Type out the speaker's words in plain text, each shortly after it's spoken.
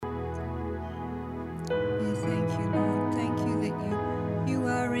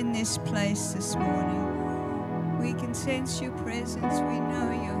this place this morning. We can sense your presence. We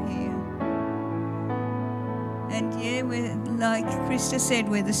know you're here. And yeah, like Krista said,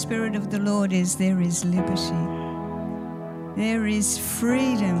 where the Spirit of the Lord is, there is liberty. There is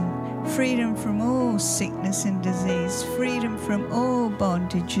freedom. Freedom from all sickness and disease. Freedom from all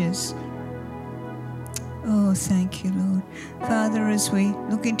bondages. Oh, thank you, Lord. Father, as we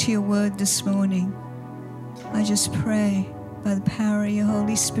look into your word this morning, I just pray by the power of your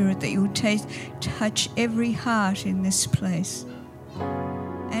Holy Spirit that you would touch every heart in this place.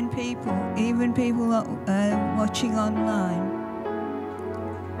 And people, even people watching online.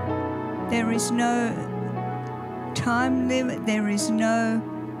 There is no time limit. There is no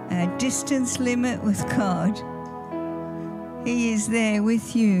distance limit with God. He is there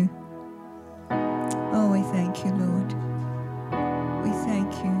with you. Oh, we thank you, Lord. We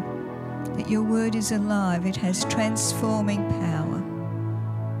thank you that your word is alive. It has transforming power.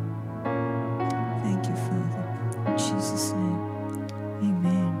 Thank you, Father. In Jesus' name,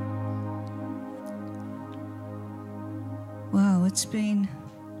 amen. Wow, it's been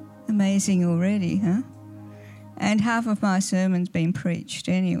amazing already, huh? And half of my sermon's been preached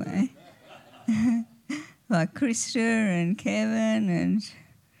anyway. By Krista and Kevin and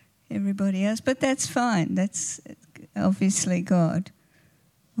everybody else. But that's fine. That's obviously God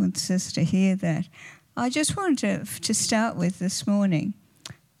wants us to hear that. I just wanted to start with this morning.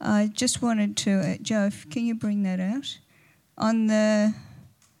 I just wanted to, Joe, can you bring that out? On the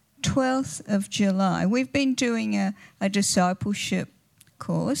 12th of July, we've been doing a discipleship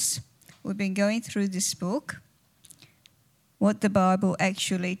course. We've been going through this book, what the Bible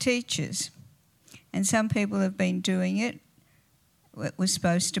actually teaches. And some people have been doing it. It was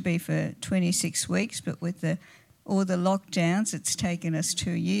supposed to be for 26 weeks, but with all the lockdowns, it's taken us 2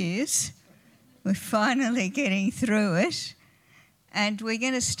 years. We're finally getting through it. And we're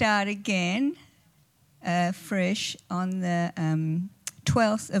going to start again fresh on the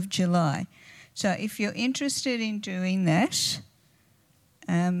 12th of July. So if you're interested in doing that,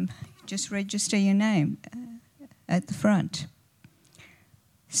 just register your name at the front.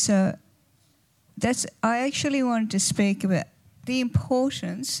 So I actually wanted to speak about the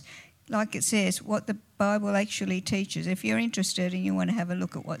importance, like it says, what the Bible actually teaches. If you're interested and you want to have a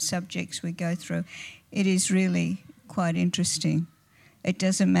look at what subjects we go through, it is really quite interesting. It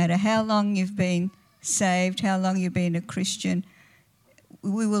doesn't matter how long you've been saved, how long you've been a Christian,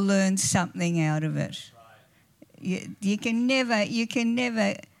 we will learn something out of it. You can never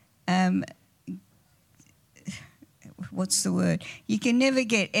what's the word? You can never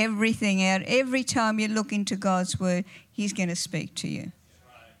get everything out. Every time you look into God's word, he's going to speak to you.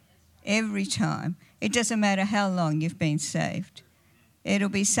 Every time. It doesn't matter how long you've been saved. It'll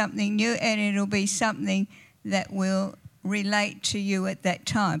be something new, and it'll be something that will relate to you at that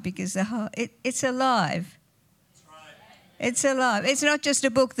time, because it's alive. It's alive. It's not just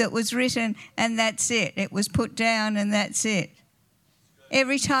a book that was written and that's it. It was put down and that's it.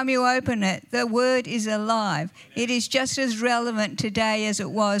 Every time you open it, the word is alive. It is just as relevant today as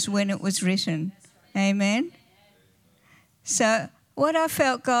it was when it was written. Amen? So what I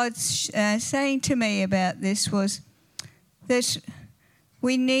felt God saying to me about this was that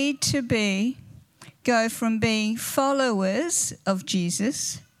we need to go from being followers of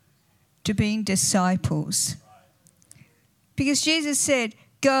Jesus to being disciples. Because Jesus said,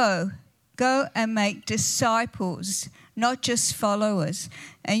 go and make disciples, not just followers.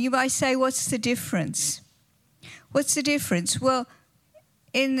 And you might say, what's the difference? What's the difference? Well,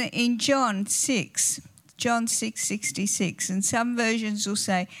 in John 6:66, and some versions will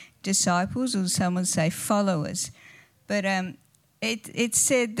say disciples, or some will say followers. But it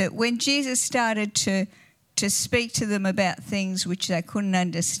said that when Jesus started to speak to them about things which they couldn't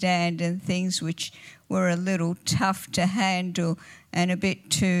understand and things which were a little tough to handle and a bit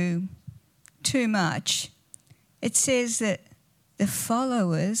too much, it says that the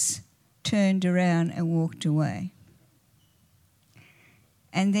followers turned around and walked away.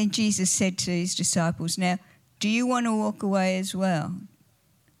 And then Jesus said to his disciples, now, do you want to walk away as well?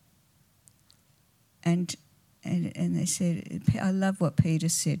 And they said, I love what Peter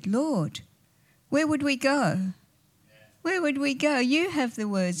said, Lord, where would we go? Where would we go? You have the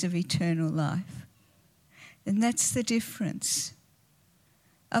words of eternal life. And that's the difference.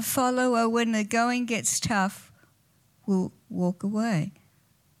 A follower, when the going gets tough, will walk away.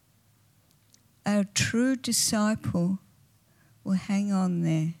 A true disciple will hang on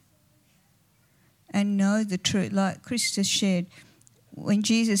there and know the truth. Like Krista shared, when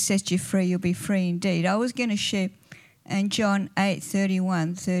Jesus sets you free, you'll be free indeed. I was going to share in John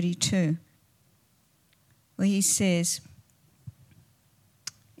 8:31-32, where he says,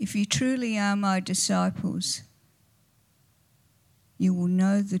 If you truly are my disciples, you will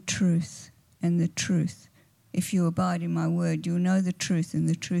know the truth, and the truth, if you abide in my word, you'll know the truth, and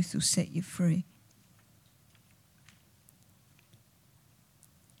the truth will set you free.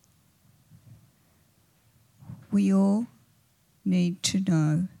 We all need to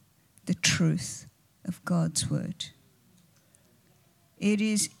know the truth of God's word. It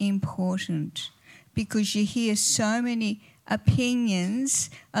is important because you hear so many opinions.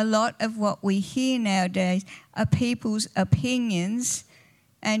 A lot of what we hear nowadays are people's opinions,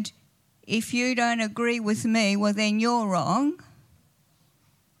 and if you don't agree with me, well then you're wrong.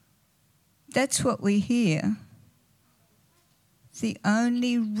 That's what we hear. The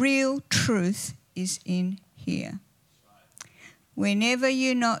only real truth is in here. Whenever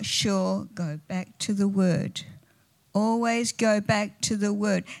you're not sure, go back to the word. Always go back to the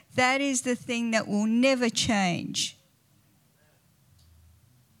word. That is the thing that will never change.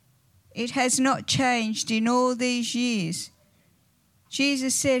 It has not changed in all these years.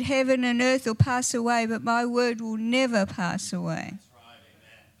 Jesus said heaven and earth will pass away, but my word will never pass away.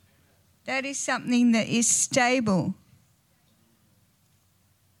 That is something that is stable.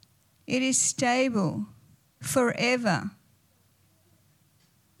 It is stable forever.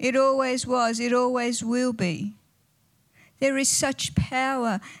 It always was, it always will be. There is such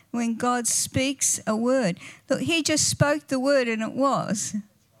power when God speaks a word. Look, he just spoke the word and it was.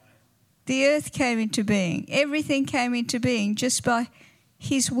 The earth came into being. Everything came into being just by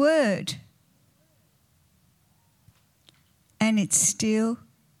his word. And it still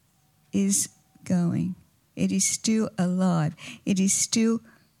is going. It is still alive. It is still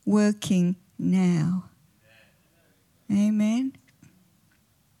working now. Amen.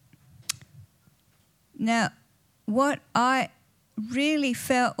 Now, what I really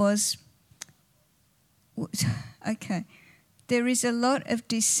felt was, okay, there is a lot of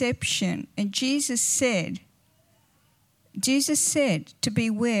deception. And Jesus said to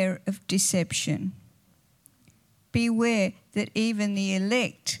beware of deception. Beware that even the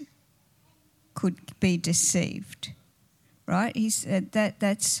elect could be deceived. Right? He said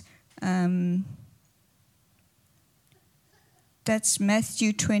that's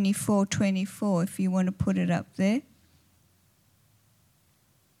Matthew 24:24, if you want to put it up there.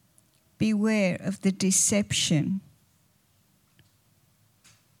 Beware of the deception.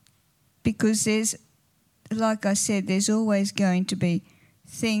 Because there's, like I said, there's always going to be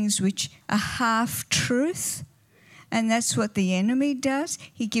things which are half-truth, and that's what the enemy does.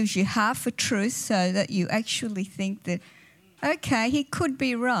 He gives you half a truth so that you actually think that, okay, he could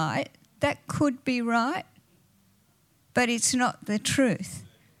be right, that could be right, but it's not the truth.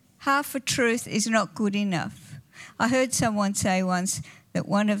 Half a truth is not good enough. I heard someone say once that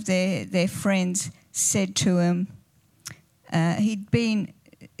one of their friends said to him, he'd been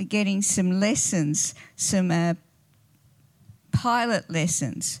getting some lessons, some pilot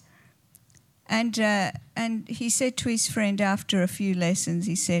lessons. And he said to his friend after a few lessons,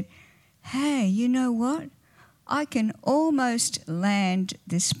 he said, hey, you know what? I can almost land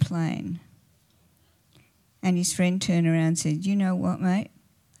this plane. And his friend turned around and said, you know what, mate?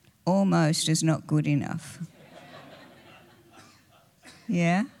 Almost is not good enough.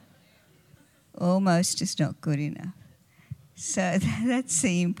 Yeah? Almost is not good enough. So that's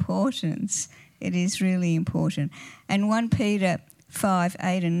the importance. It is really important. And 1 Peter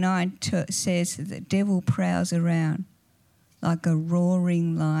 5:8-9 says that the devil prowls around like a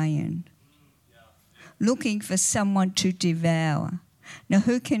roaring lion, looking for someone to devour. Now,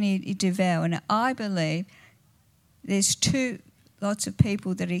 who can he devour? Now, I believe there's lots of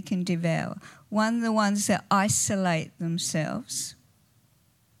people that he can devour. One, the ones that isolate themselves.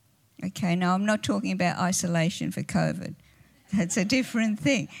 Okay, now I'm not talking about isolation for COVID. That's a different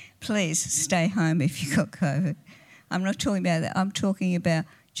thing. Please stay home if you've got COVID. I'm not talking about that. I'm talking about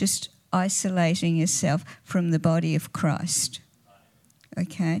just isolating yourself from the body of Christ.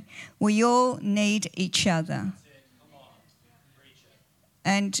 Okay? We all need each other.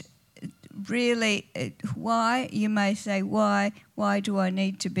 And really, why? You may say, why? Why do I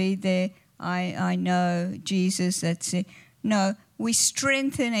need to be there? I know Jesus, that's it. No, we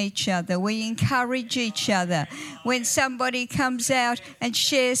strengthen each other. We encourage each other. When somebody comes out and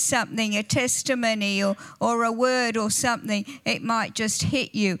shares something, a testimony or a word or something, it might just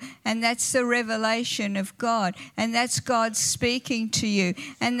hit you. And that's the revelation of God. And that's God speaking to you.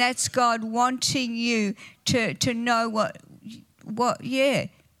 And that's God wanting you to know what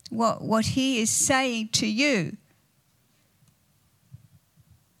He is saying to you.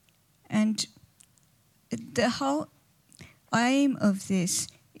 And the whole aim of this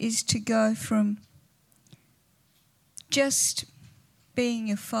is to go from just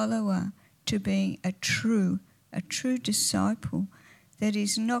being a follower to being a true disciple that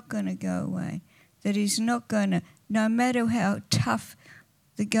is not going to go away, that is not going to, no matter how tough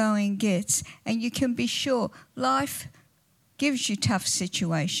the going gets, and you can be sure life gives you tough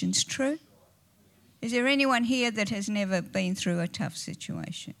situations, true? Is there anyone here that has never been through a tough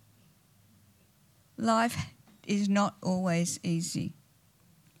situation? Life is not always easy.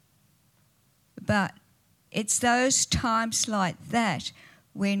 But it's those times like that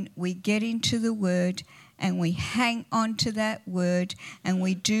when we get into the Word and we hang on to that Word and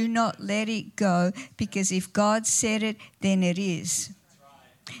we do not let it go, because if God said it, then it is.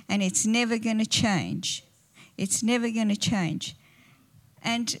 And it's never going to change. It's never going to change.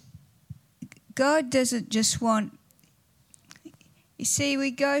 And God doesn't just want, you see, we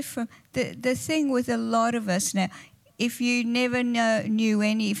go from, the thing with a lot of us now, if you never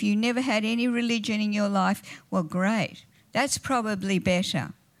if you never had any religion in your life, well, great. That's probably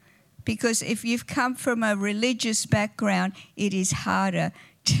better. Because if you've come from a religious background, it is harder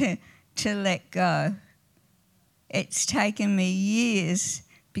to let go. It's taken me years,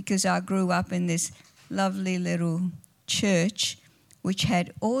 because I grew up in this lovely little church which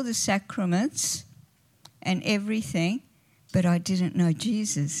had all the sacraments and everything, but I didn't know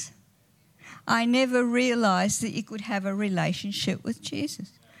Jesus. I never realised that you could have a relationship with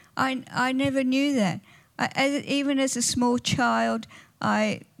Jesus. I never knew that. Even as a small child,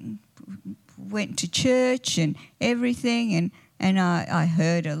 I went to church and everything, and I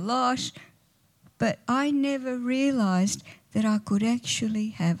heard a lot, but I never realised that I could actually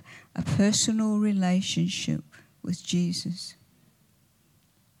have a personal relationship with Jesus.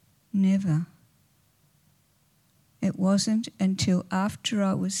 Never. It wasn't until after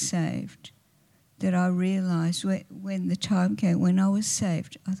I was saved that I realised, when the time came, when I was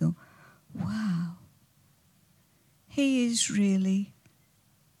saved, I thought, wow, He is really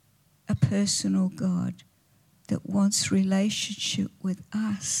a personal God that wants relationship with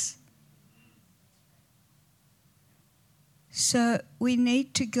us. So we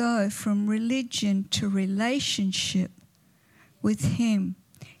need to go from religion to relationship with Him.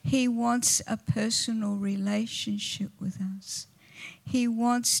 He wants a personal relationship with us. He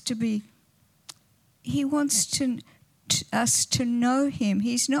wants us to know Him.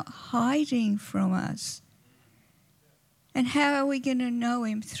 He's not hiding from us. And how are we going to know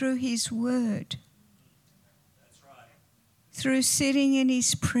Him? Through His Word. That's right. Through sitting in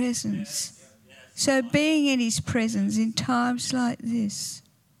His presence. Yes. Yes. So being in His presence in times like this,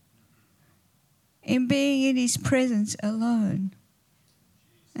 in being in His presence alone,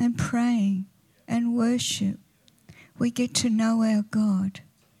 and praying and worship, we get to know our God.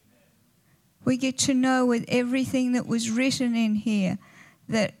 We get to know with everything that was written in here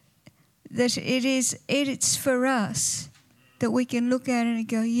that it's for us, that we can look at it and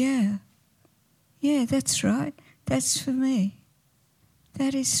go, yeah, that's right. That's for me.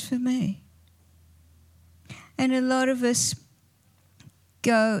 That is for me. And a lot of us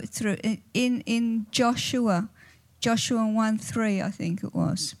go through in Joshua 1:3, I think it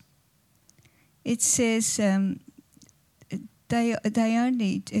was. It says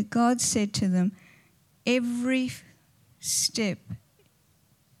God said to them, every step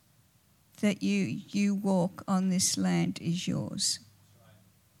that you walk on this land is yours.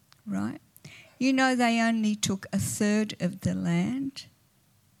 Right? You know, they only took a third of the land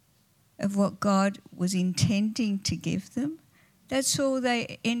of what God was intending to give them. That's all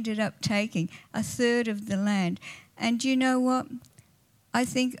they ended up taking, a third of the land. And you know what? I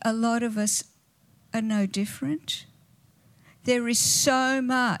think a lot of us are no different. There is so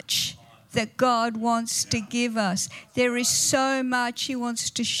much that God wants to give us. There is so much He wants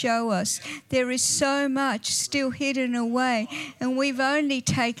to show us. There is so much still hidden away, and we've only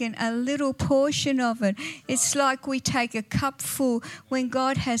taken a little portion of it. It's like we take a cup full when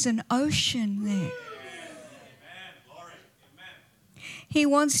God has an ocean there. He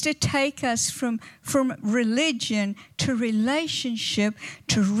wants to take us from religion to relationship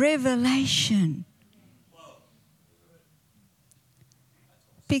to revelation.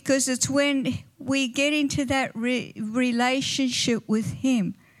 Because it's when we get into that relationship with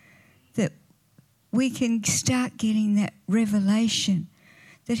Him that we can start getting that revelation,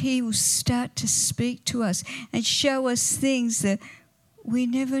 that He will start to speak to us and show us things that we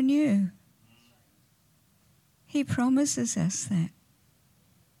never knew. He promises us that.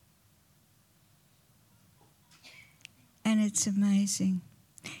 And it's amazing.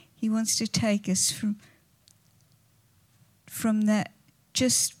 He wants to take us from that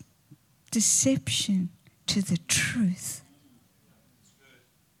just deception to the truth.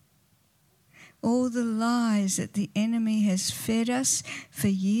 all the lies that the enemy has fed us for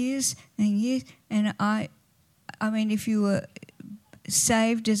years and years. And I mean, if you were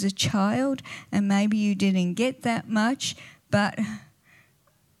saved as a child and maybe you didn't get that much, but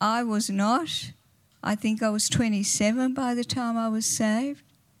I was not. I think I was 27 by the time I was saved.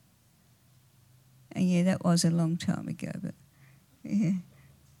 And yeah, that was a long time ago, but yeah.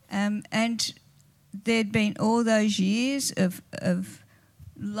 And there'd been all those years of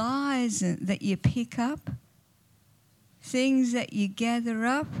lies that you pick up, things that you gather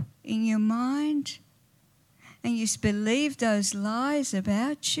up in your mind, and you believe those lies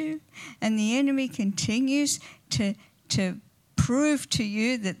about you, and the enemy continues to prove to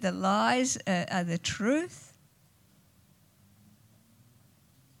you that the lies are the truth.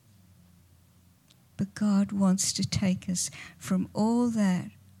 But God wants to take us from all that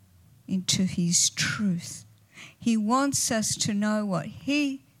into his truth. He wants us to know what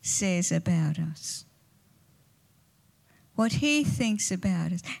he says about us, what he thinks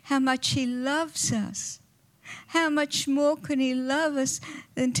about us, how much he loves us. How much more can he love us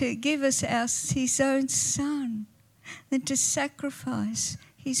than to give us his own son, than to sacrifice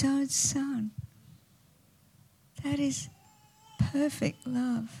his own son? That is perfect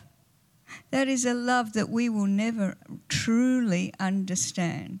love. That is a love that we will never truly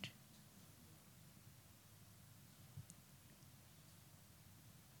understand.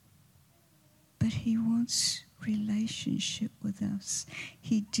 But he wants relationship with us.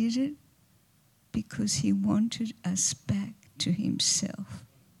 He did it because he wanted us back to himself.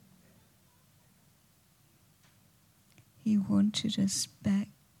 He wanted us back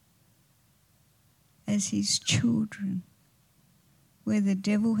as his children, where the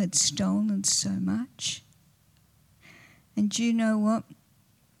devil had stolen so much. And do you know what?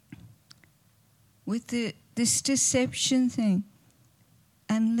 With this deception thing,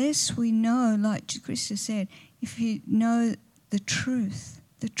 unless we know, like Krista said, if you know the truth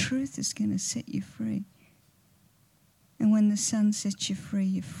is going to set you free. And when the Son sets you free,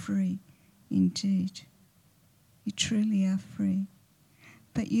 you're free indeed. You truly are free.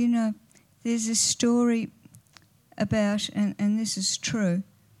 But you know, there's a story about, and this is true,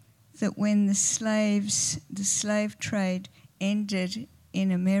 that when the slave trade ended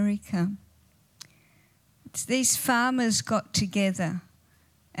in America, these farmers got together,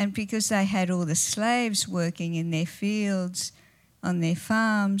 and because they had all the slaves working in their fields, on their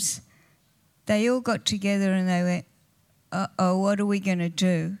farms, they all got together and they went, uh-oh, what are we going to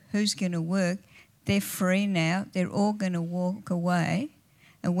do? Who's going to work? They're free now. They're all going to walk away,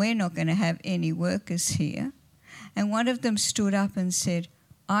 and we're not going to have any workers here. And one of them stood up and said,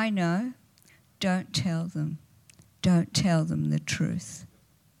 I know, don't tell them. Don't tell them the truth.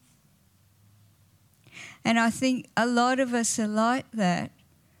 And I think a lot of us are like that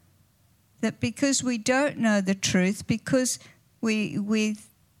because we don't know the truth, because we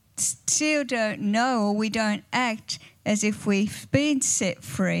still don't know, or we don't act as if we've been set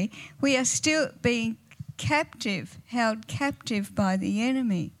free, we are still being held captive by the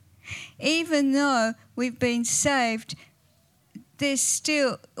enemy. Even though we've been saved, there's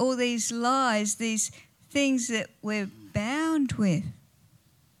still all these lies, these things that we're bound with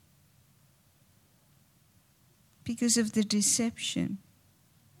because of the deception.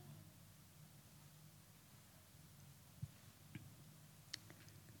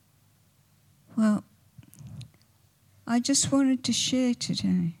 Well, I just wanted to share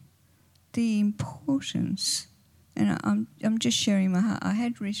today the importance, and I'm just sharing my heart. I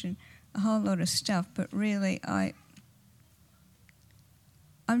had written a whole lot of stuff, but really I'm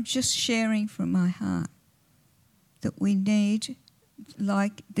just sharing from my heart that we need,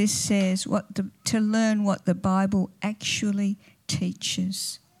 like this says, to learn what the Bible actually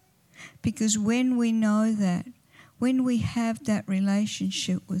teaches. Because when we know that, when we have that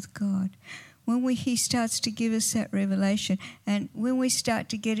relationship with God, when he starts to give us that revelation, and when we start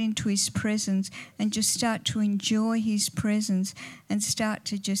to get into his presence and just start to enjoy his presence and start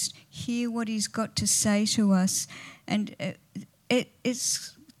to just hear what he's got to say to us, and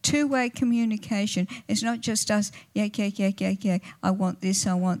it's two-way communication. It's not just us, yeah, I want this,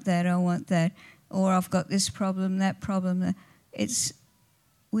 I want that, or I've got this problem, that problem.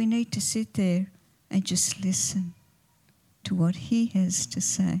 We need to sit there and just listen to what he has to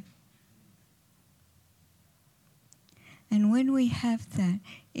say. And when we have that,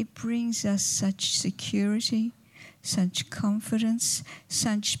 it brings us such security, such confidence,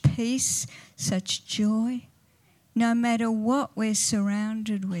 such peace, such joy, no matter what we're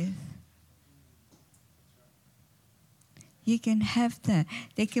surrounded with. You can have that.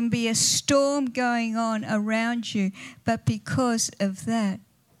 There can be a storm going on around you, but because of that,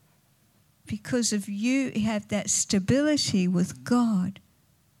 because of you have that stability with God,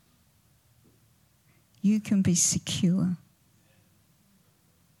 you can be secure.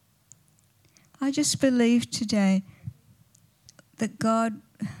 I just believe today that God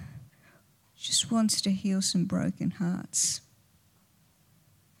just wants to heal some broken hearts.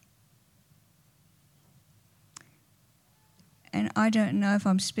 And I don't know if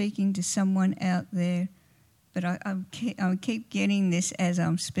I'm speaking to someone out there, but I keep getting this as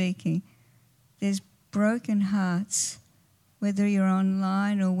I'm speaking. There's broken hearts, whether you're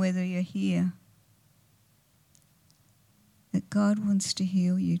online or whether you're here, that God wants to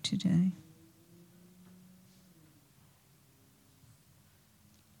heal you today.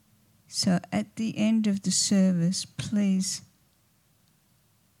 So at the end of the service, please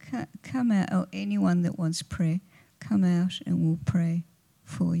come out, or anyone that wants prayer, come out and we'll pray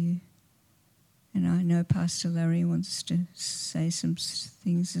for you. And I know Pastor Larry wants to say some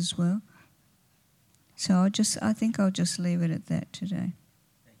things as well. So I think I'll just leave it at that today.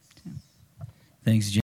 Thanks, Jen.